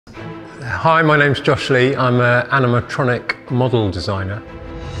Hi, my name's Josh Lee. I'm an animatronic model designer.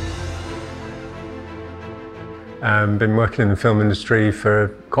 Been working in the film industry for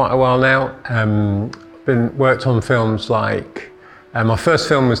quite a while now. Worked on films like, my first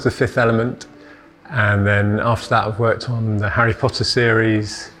film was The Fifth Element, and then after that I've worked on the Harry Potter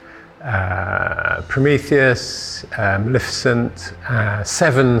series, Prometheus, Maleficent,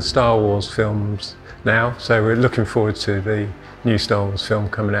 7 Star Wars films now, so we're looking forward to the new Star Wars film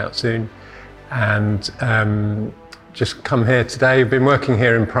coming out soon. And just come here today. I've been working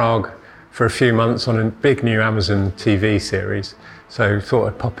here in Prague for a few months on a big new Amazon TV series, so thought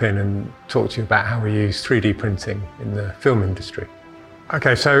I'd pop in and talk to you about how we use 3D printing in the film industry.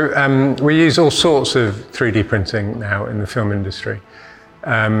 Okay, so we use all sorts of 3D printing now in the film industry.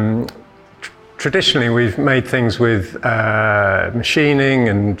 Traditionally, we've made things with machining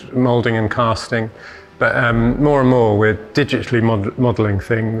and moulding and casting, but more and more we're digitally modelling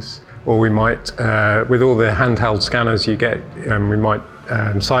things, or we might, with all the handheld scanners you get, we might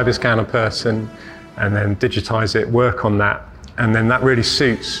cyber scan a person and then digitize it, work on that, and then that really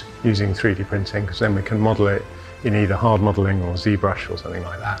suits using 3D printing, because then we can model it in either hard modelling or ZBrush or something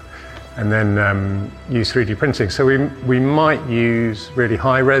like that, and then use 3D printing. So we might use really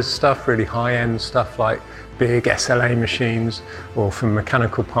high-res stuff, really high-end stuff like big SLA machines, or for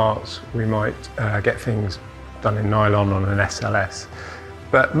mechanical parts we might get things done in nylon on an SLS.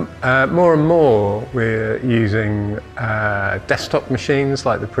 But more and more we're using desktop machines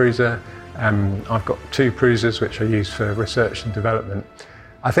like the Prusa. I've got 2 Prusas which I use for research and development.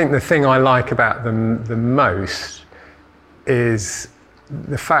 I think the thing I like about them the most is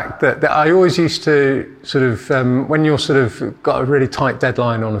the fact that I always used to sort of, when you're sort of got a really tight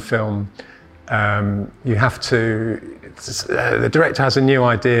deadline on a film, you have to, the director has a new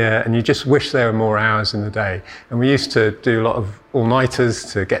idea and you just wish there were more hours in the day. And we used to do a lot of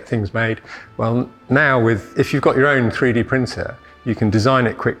all-nighters to get things made. Well, now if you've got your own 3D printer, you can design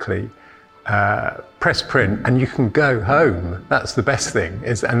it quickly, press print, and you can go home. That's the best thing.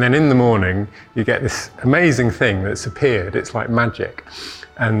 And then in the morning, you get this amazing thing that's appeared. It's like magic.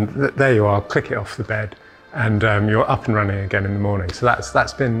 And there you are, click it off the bed, and you're up and running again in the morning. So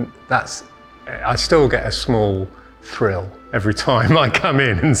I still get a small thrill every time I come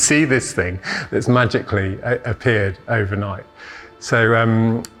in and see this thing that's magically appeared overnight.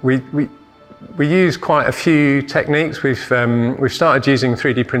 So we use quite a few techniques. We've started using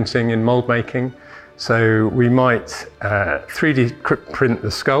 3D printing in mold making. So we might 3D print the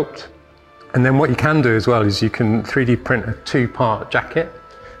sculpt, and then what you can do as well is you can 3D print a 2-part jacket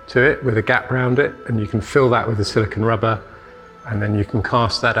to it with a gap around it, and you can fill that with a silicone rubber, and then you can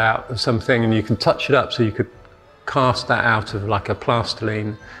cast that out of something, and you can touch it up, so you could cast that out of like a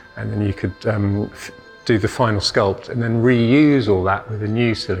plastiline, and then you could do the final sculpt and then reuse all that with a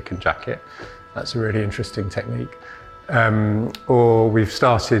new silicone jacket. That's a really interesting technique. Or we've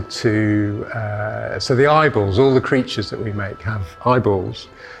started to, so the eyeballs, all the creatures that we make have eyeballs,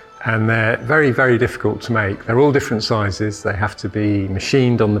 and they're very, very difficult to make. They're all different sizes. They have to be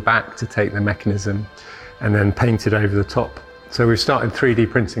machined on the back to take the mechanism and then painted over the top. So we've started 3D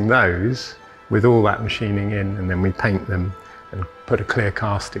printing those with all that machining in, and then we paint them and put a clear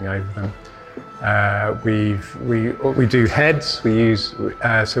casting over them. We do heads. We use,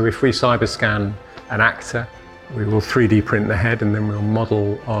 so if we cyber scan an actor, we will 3D print the head, and then we'll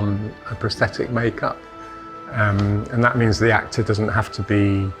model on a prosthetic makeup. And that means the actor doesn't have to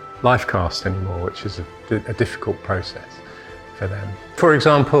be life cast anymore, which is a difficult process for them. For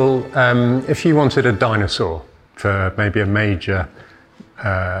example, if you wanted a dinosaur for maybe a major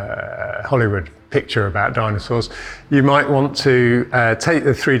Hollywood picture about dinosaurs, you might want to take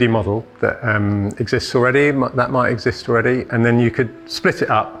the 3D model that exists already, that might exist already, and then you could split it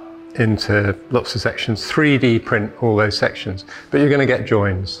up into lots of sections, 3D print all those sections, but you're going to get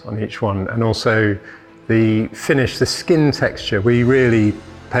joins on each one. And also the finish, the skin texture, we really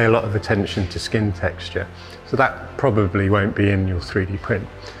pay a lot of attention to skin texture, so that probably won't be in your 3D print.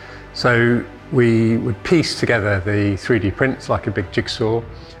 So we would piece together the 3D prints like a big jigsaw,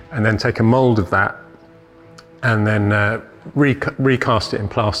 and then take a mould of that, and then recast it in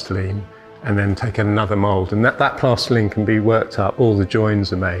plastiline, and then take another mould. And that plastiline can be worked up, all the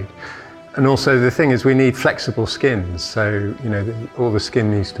joins are made. And also the thing is, we need flexible skins, so all the skin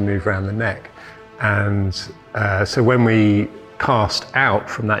needs to move around the neck. And so when we cast out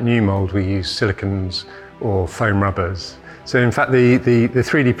from that new mould, we use silicones or foam rubbers. So in fact, the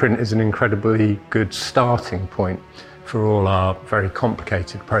 3D print is an incredibly good starting point for all our very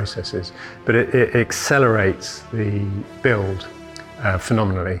complicated processes, but it accelerates the build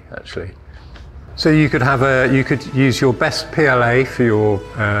phenomenally, actually. So you could use your best PLA for your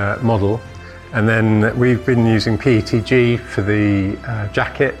model, and then we've been using PETG for the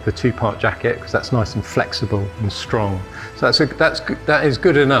jacket, the two-part jacket, because that's nice and flexible and strong. So that is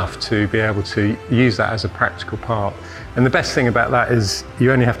good enough to be able to use that as a practical part. And the best thing about that is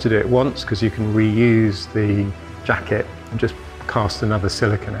you only have to do it once, because you can reuse the jacket and just cast another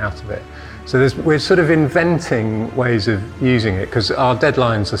silicone out of it. So we're sort of inventing ways of using it, because our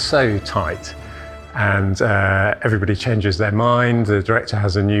deadlines are so tight. And everybody changes their mind, the director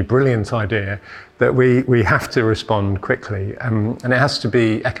has a new brilliant idea, that we have to respond quickly. And it has to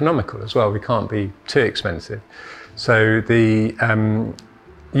be economical as well, we can't be too expensive. So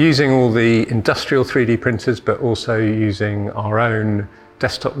using all the industrial 3D printers, but also using our own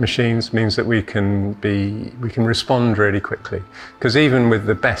desktop machines means that we can respond really quickly. Because even with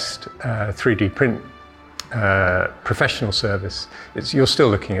the best 3D print professional service, you're still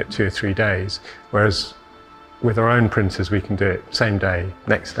looking at 2 or 3 days, whereas with our own printers we can do it same day,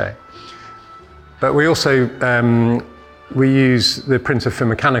 next day. But we also we use the printer for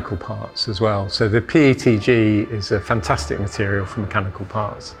mechanical parts as well. So the PETG is a fantastic material for mechanical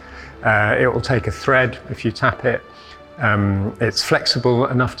parts. It will take a thread if you tap it. It's flexible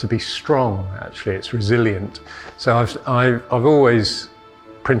enough to be strong, actually, it's resilient. So I've always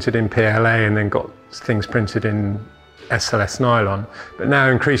printed in PLA and then got things printed in SLS nylon, but now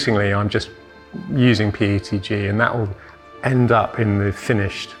increasingly I'm just using PETG, and that will end up in the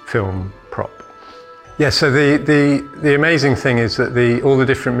finished film prop. Yeah, so the amazing thing is that all the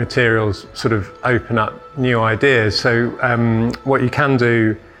different materials sort of open up new ideas. So what you can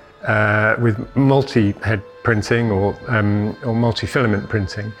do with multi-head printing or multi-filament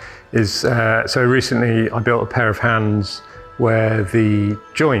printing is, so recently I built a pair of hands where the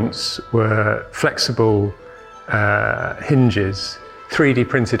joints were flexible hinges, 3D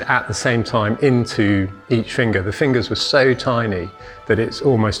printed at the same time into each finger. The fingers were so tiny that it's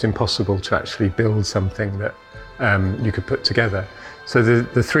almost impossible to actually build something that you could put together. So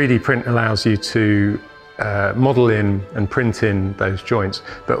the 3D print allows you to model in and print in those joints,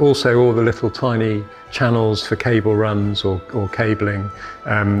 but also all the little tiny channels for cable runs or cabling,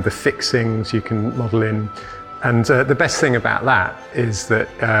 the fixings you can model in. And the best thing about that is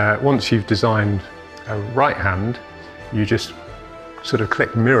that once you've designed a right hand, you just sort of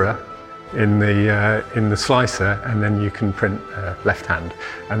click mirror in the slicer, and then you can print left hand.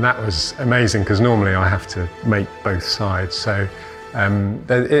 And that was amazing, because normally I have to make both sides. So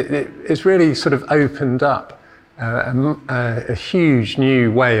it's really sort of opened up a huge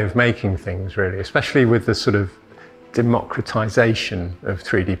new way of making things, really, especially with the sort of democratization of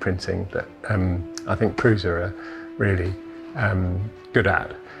 3D printing that I think Prusa are really good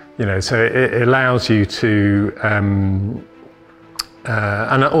at. You know, so it allows you to, and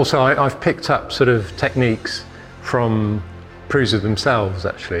also I've picked up sort of techniques from Prusa themselves,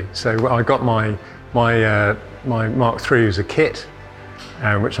 actually. So I got my Mark III as a kit,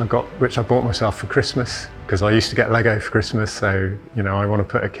 which I bought myself for Christmas, because I used to get Lego for Christmas. So you know, I want to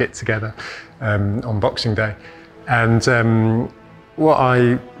put a kit together on Boxing Day. And what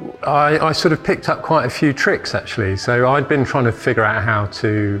I sort of picked up quite a few tricks, actually. So I'd been trying to figure out how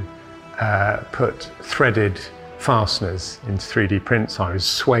to put threaded fasteners into 3D prints. I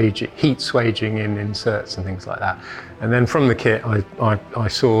was heat swaging in inserts and things like that. And then from the kit, I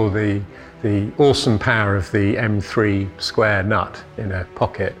saw the awesome power of the M3 square nut in a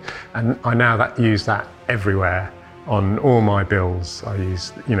pocket, and I now use that everywhere. On all my builds, I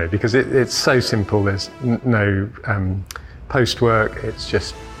use, you know, because it's so simple. There's no post work. It's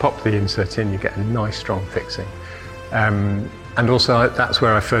just pop the insert in, you get a nice strong fixing. And also that's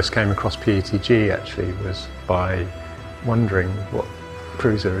where I first came across PETG, actually, was by wondering what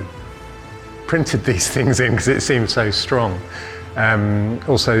Prusa had printed these things in, because it seemed so strong.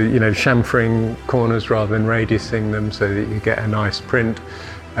 Also, you know, chamfering corners rather than radiusing them so that you get a nice print.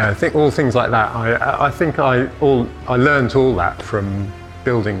 I think all things like that. I think I learned all that from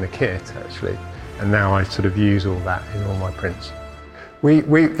building the kit, actually, and now I sort of use all that in all my prints.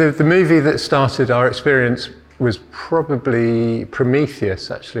 The movie that started our experience was probably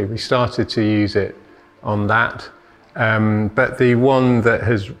Prometheus, actually. We started to use it on that, but the one that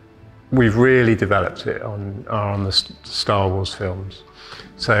we've really developed it on are on the Star Wars films.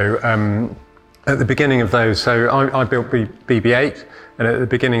 So at the beginning of those, so I built BB-8, and at the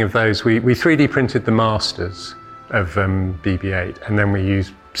beginning of those, we 3D printed the masters of BB-8, and then we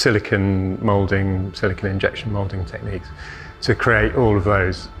used silicon injection molding techniques to create all of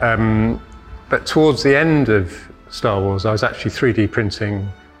those. But towards the end of Star Wars, I was actually 3D printing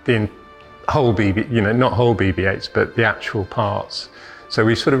the whole BB, you know, not whole BB-8s, but the actual parts. So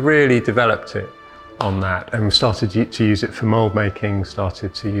we sort of really developed it. on that, and we started to use it for mold making,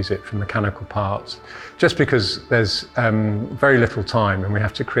 started to use it for mechanical parts, just because there's very little time and we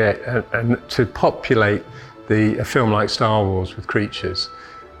have to create, to populate a film like Star Wars with creatures,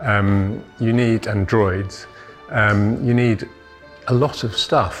 you need, and droids, you need a lot of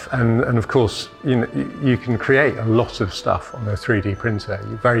stuff, and of course you can create a lot of stuff on a 3D printer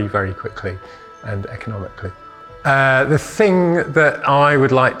very, very quickly and economically. The thing that I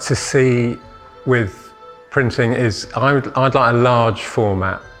would like to see with printing is I'd like a large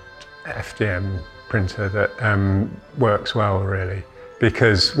format FDM printer that works well, really,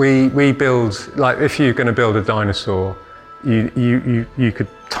 because we build, like, if you're going to build a dinosaur, you could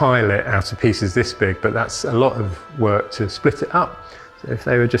tile it out of pieces this big, but that's a lot of work to split it up. So if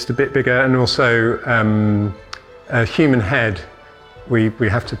they were just a bit bigger, and also a human head, we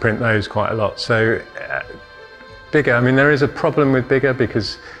have to print those quite a lot. So bigger, I mean, there is a problem with bigger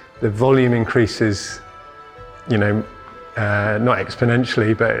because the volume increases, not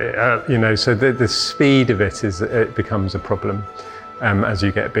exponentially, but so the speed of it becomes a problem as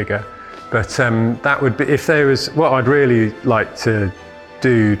you get bigger. But that would be, if there was, what I'd really like to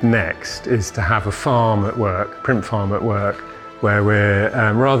do next is to have a farm at work, print farm at work, where we're,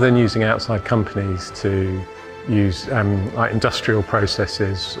 rather than using outside companies to use like industrial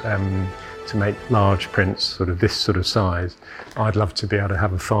processes to make large prints, sort of this sort of size, I'd love to be able to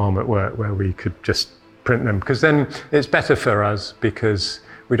have a farm at work where we could just print them, because then it's better for us because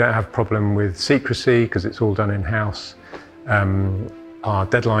we don't have a problem with secrecy because it's all done in-house. Our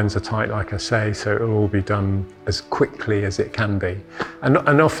deadlines are tight, like I say, so it'll all be done as quickly as it can be. And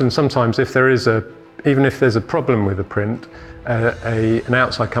often, sometimes, even if there's a problem with a print, an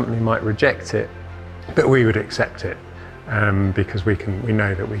outside company might reject it, but we would accept it because we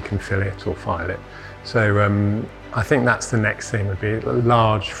know that we can fill it or file it. So I think that's the next thing, would be a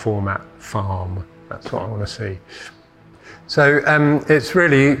large format farm. That's what I want to see. So it's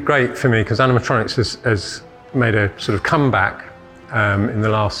really great for me because animatronics has made a sort of comeback in the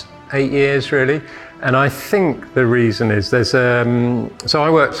last 8 years, really. And I think the reason is so I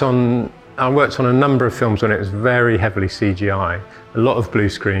worked on a number of films when it was very heavily CGI, a lot of blue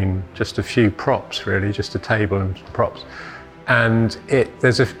screen, just a few props, really, just a table and props. And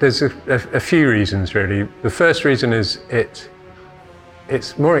there's a few reasons, really. The first reason is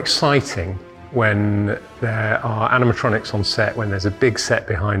it's more exciting when there are animatronics on set, when there's a big set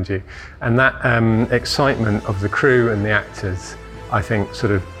behind you. And that excitement of the crew and the actors, I think,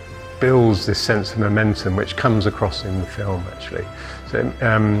 sort of builds this sense of momentum which comes across in the film, actually. So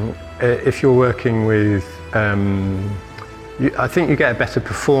if you're working with, I think you get a better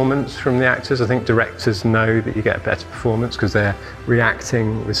performance from the actors. I think directors know that you get a better performance because they're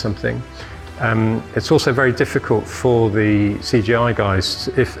reacting with something. It's also very difficult for the CGI guys,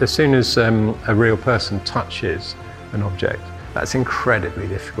 as soon as a real person touches an object, that's incredibly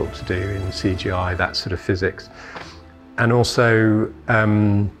difficult to do in CGI, that sort of physics. And also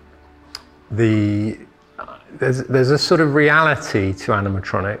there's a sort of reality to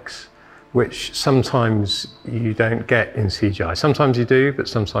animatronics which sometimes you don't get in CGI. Sometimes you do, but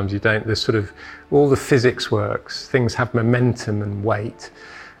sometimes you don't. There's sort of, all the physics works, things have momentum and weight,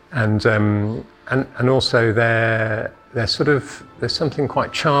 and also there's something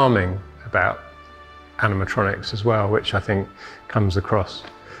quite charming about animatronics as well, which I think comes across.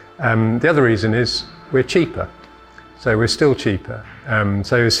 The other reason is we're cheaper. So we're still cheaper.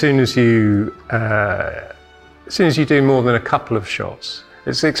 So as soon as you do more than a couple of shots,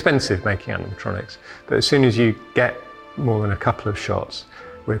 it's expensive making animatronics, but as soon as you get more than a couple of shots,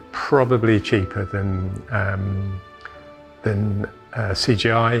 we're probably cheaper than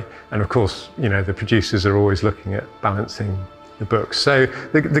CGI. And of course, the producers are always looking at balancing the books. So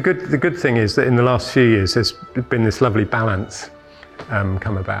the good thing is that in the last few years, there's been this lovely balance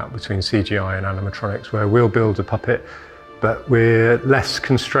come about between CGI and animatronics, where we'll build a puppet, but we're less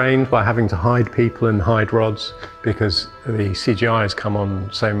constrained by having to hide people and hide rods, because the CGI has come on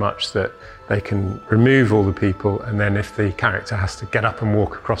so much that they can remove all the people, and then if the character has to get up and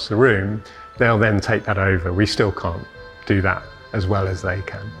walk across the room, they'll then take that over. We still can't do that as well as they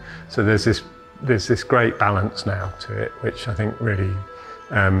can. So there's this great balance now to it, which I think really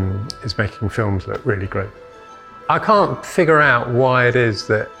is making films look really great. I can't figure out why it is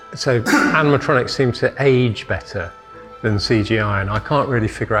that, so animatronics seem to age better than CGI, and I can't really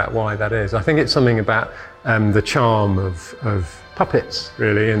figure out why that is. I think it's something about the charm of puppets,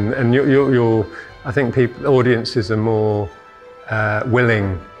 really, and I think audiences are more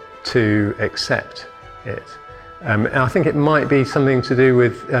willing to accept it. And I think it might be something to do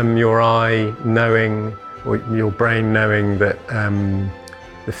with your eye knowing, or your brain knowing that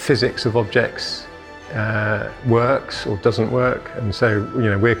the physics of objects works or doesn't work, and so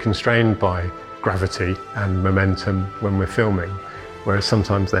we're constrained by gravity and momentum when we're filming, whereas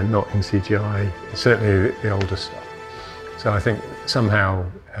sometimes they're not in CGI, certainly the older stuff. So I think somehow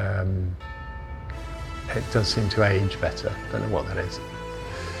it does seem to age better. I don't know what that is.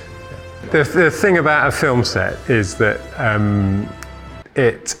 Yeah. The thing about a film set is that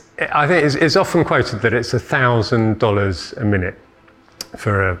I think it's often quoted that it's $1,000 a minute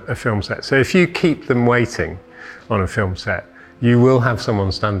for a film set. So if you keep them waiting on a film set, you will have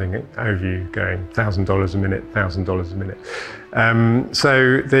someone standing over you going $1,000 a minute, $1,000 a minute.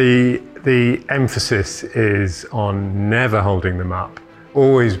 So the emphasis is on never holding them up,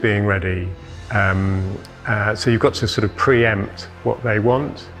 always being ready. So you've got to sort of preempt what they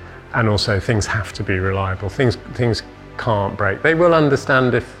want, and also things have to be reliable. Things can't break. They will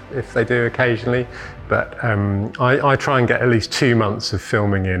understand if they do occasionally, but I try and get at least 2 months of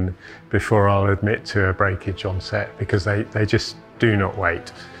filming in before I'll admit to a breakage on set, because they just do not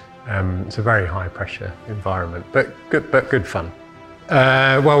wait. It's a very high pressure environment, but good fun.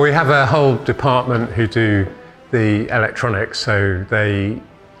 Well, we have a whole department who do the electronics, so they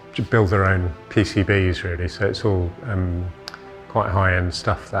build their own PCBs really, so it's all quite high-end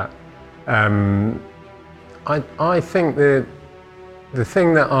stuff. That I think the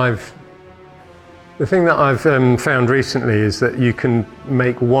thing that I've found recently is that you can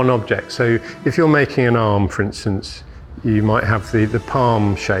make one object. So if you're making an arm, for instance, you might have the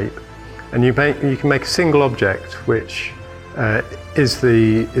palm shape, and you can make a single object which is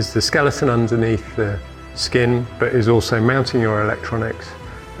the skeleton underneath the skin, but is also mounting your electronics,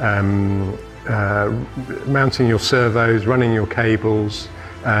 mounting your servos, running your cables.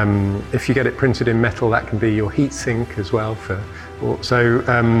 If you get it printed in metal, that can be your heat sink as well.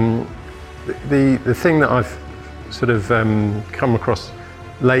 The thing that I've sort of come across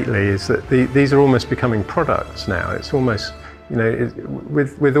lately is that these are almost becoming products now. It's almost,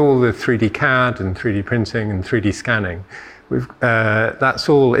 with all the 3D CAD and 3D printing and 3D scanning, that's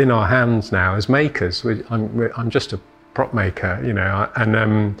all in our hands now as makers. I'm just a prop maker,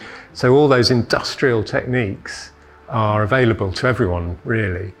 and so all those industrial techniques are available to everyone,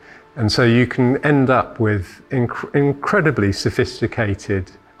 really. And so you can end up with incredibly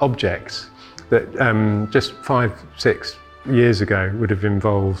sophisticated objects that just 5-6 years ago would have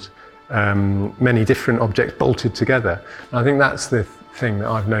involved many different objects bolted together. And I think that's the thing that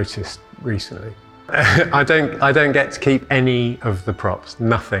I've noticed recently. I don't get to keep any of the props,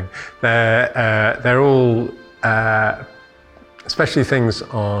 nothing. They're all, especially things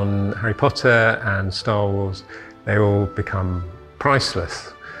on Harry Potter and Star Wars, they all become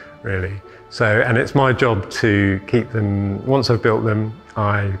priceless, really. So, and it's my job to keep them. Once I've built them,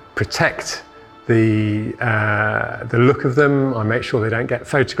 I protect the look of them. I make sure they don't get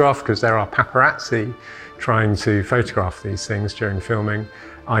photographed, because there are paparazzi trying to photograph these things during filming.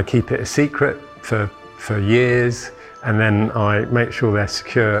 I keep it a secret for years, and then I make sure they're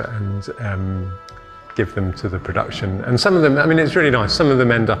secure and give them to the production. And some of them, I mean, it's really nice. Some of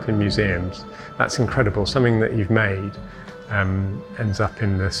them end up in museums. That's incredible. Something that you've made ends up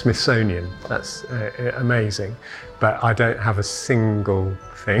in the Smithsonian. That's amazing. But I don't have a single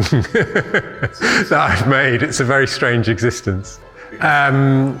thing that I've made. It's a very strange existence.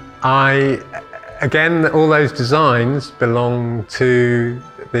 Again, all those designs belong to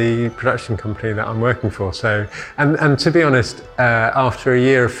the production company that I'm working for. So, and to be honest, after a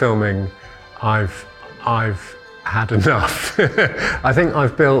year of filming, I've had enough. I think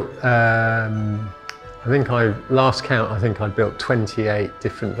I've built, last count, I think I built 28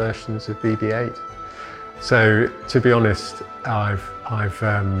 different versions of BB-8. So to be honest, I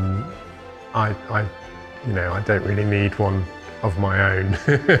don't really need one of my own.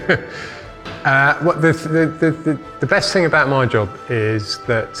 The best thing about my job is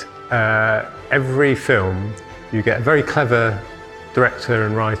that every film you get a very clever director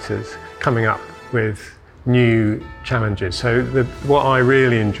and writers coming up with new challenges. So what I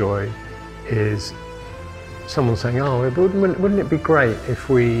really enjoy is someone saying, "Oh, wouldn't it be great if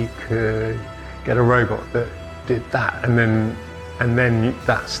we could get a robot that did that?" And then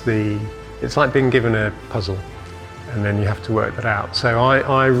it's like being given a puzzle, and then you have to work that out. So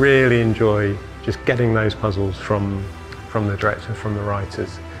I really enjoy just getting those puzzles from the director, from the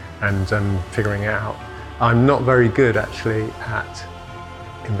writers, and figuring it out. I'm not very good actually at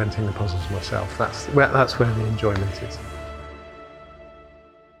inventing the puzzles myself. That's where the enjoyment is.